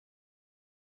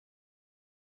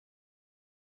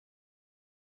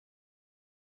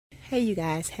Hey you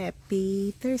guys,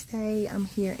 happy Thursday. I'm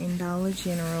here in Dollar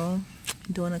General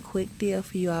doing a quick deal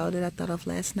for you all that I thought of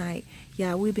last night.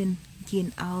 Yeah, we've been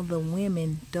getting all the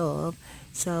women Dove,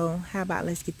 so how about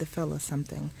let's get the fellas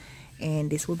something. And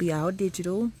this will be all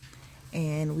digital,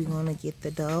 and we're gonna get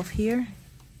the Dove here.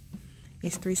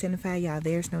 It's $3.75, y'all.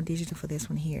 There's no digital for this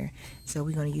one here, so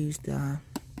we're gonna use the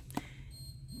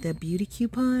beauty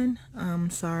coupon.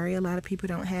 Sorry, a lot of people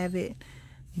don't have it,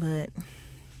 but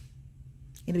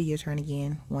it'll be your turn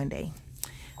again one day.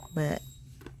 But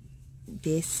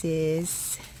this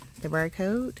is the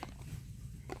barcode,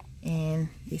 and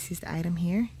this is the item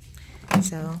here.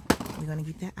 So we're gonna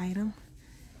get that item,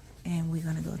 and we're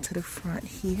gonna go to the front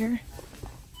here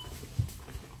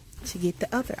to get the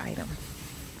other item.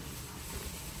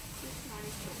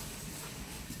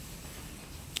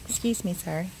 Excuse me,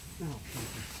 sir.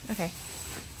 Okay.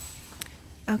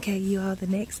 Okay, you all, the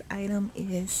next item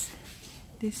is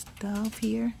this Dove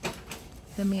here,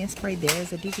 the men spray.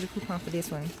 There's a digital coupon for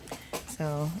this one,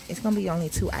 so it's gonna be only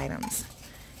 2 items.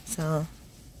 So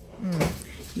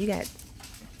you got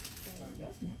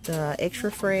the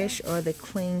extra fresh or the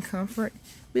clean comfort.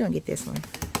 We're gonna get this one.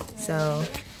 So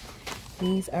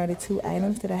these are the 2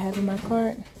 items that I have in my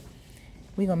cart.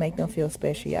 We're gonna make them feel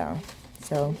special, y'all.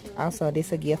 So also, this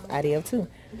is a gift idea too.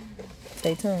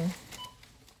 Stay tuned.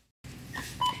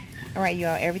 All right,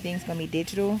 y'all, everything's gonna be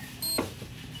digital.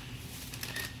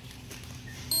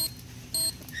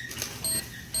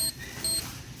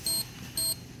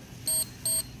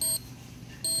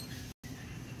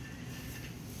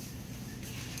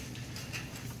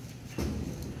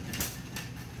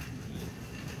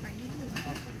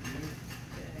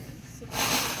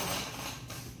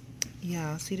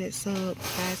 Y'all see that sub,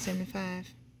 $5.75.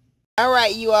 All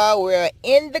right, you all, we're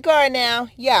in the car now.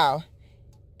 Y'all,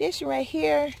 this right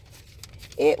here,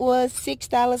 it was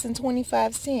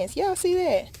 $6.25. Y'all see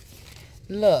that?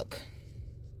 Look,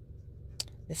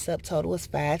 the subtotal was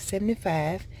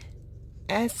 $5.75.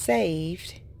 I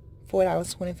saved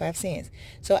 $4.25.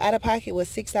 So out of pocket was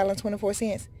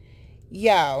 $6.24.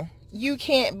 Y'all, you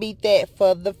can't beat that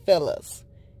for the fellas.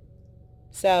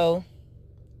 So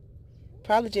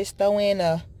probably just throw in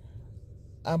a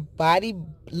body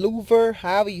louver,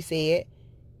 however you say it.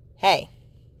 Hey,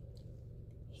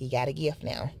 he got a gift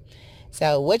now.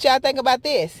 So what y'all think about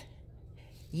this?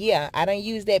 Yeah, I done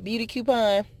used that beauty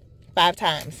coupon 5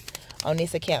 times on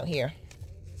this account here.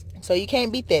 So you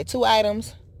can't beat that. 2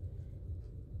 items.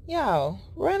 Y'all,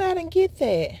 run out and get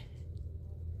that.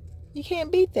 You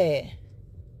can't beat that.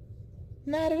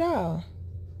 Not at all.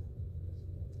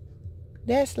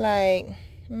 That's like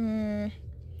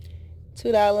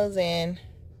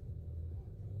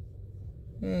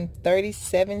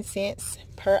 $2.37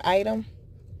 per item.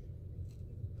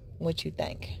 What you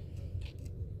think?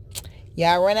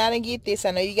 Y'all run out and get this.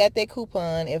 I know you got that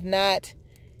coupon. If not,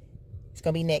 it's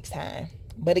gonna be next time.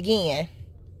 But again,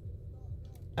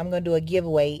 I'm gonna do a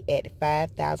giveaway at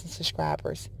 5,000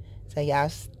 subscribers. So y'all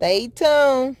stay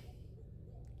tuned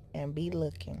and be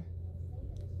looking.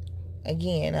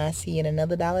 Again, I'll see you in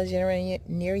another Dollar General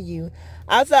near you.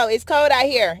 Also, it's cold out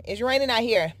here. It's raining out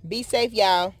here. Be safe,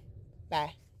 y'all.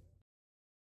 Bye.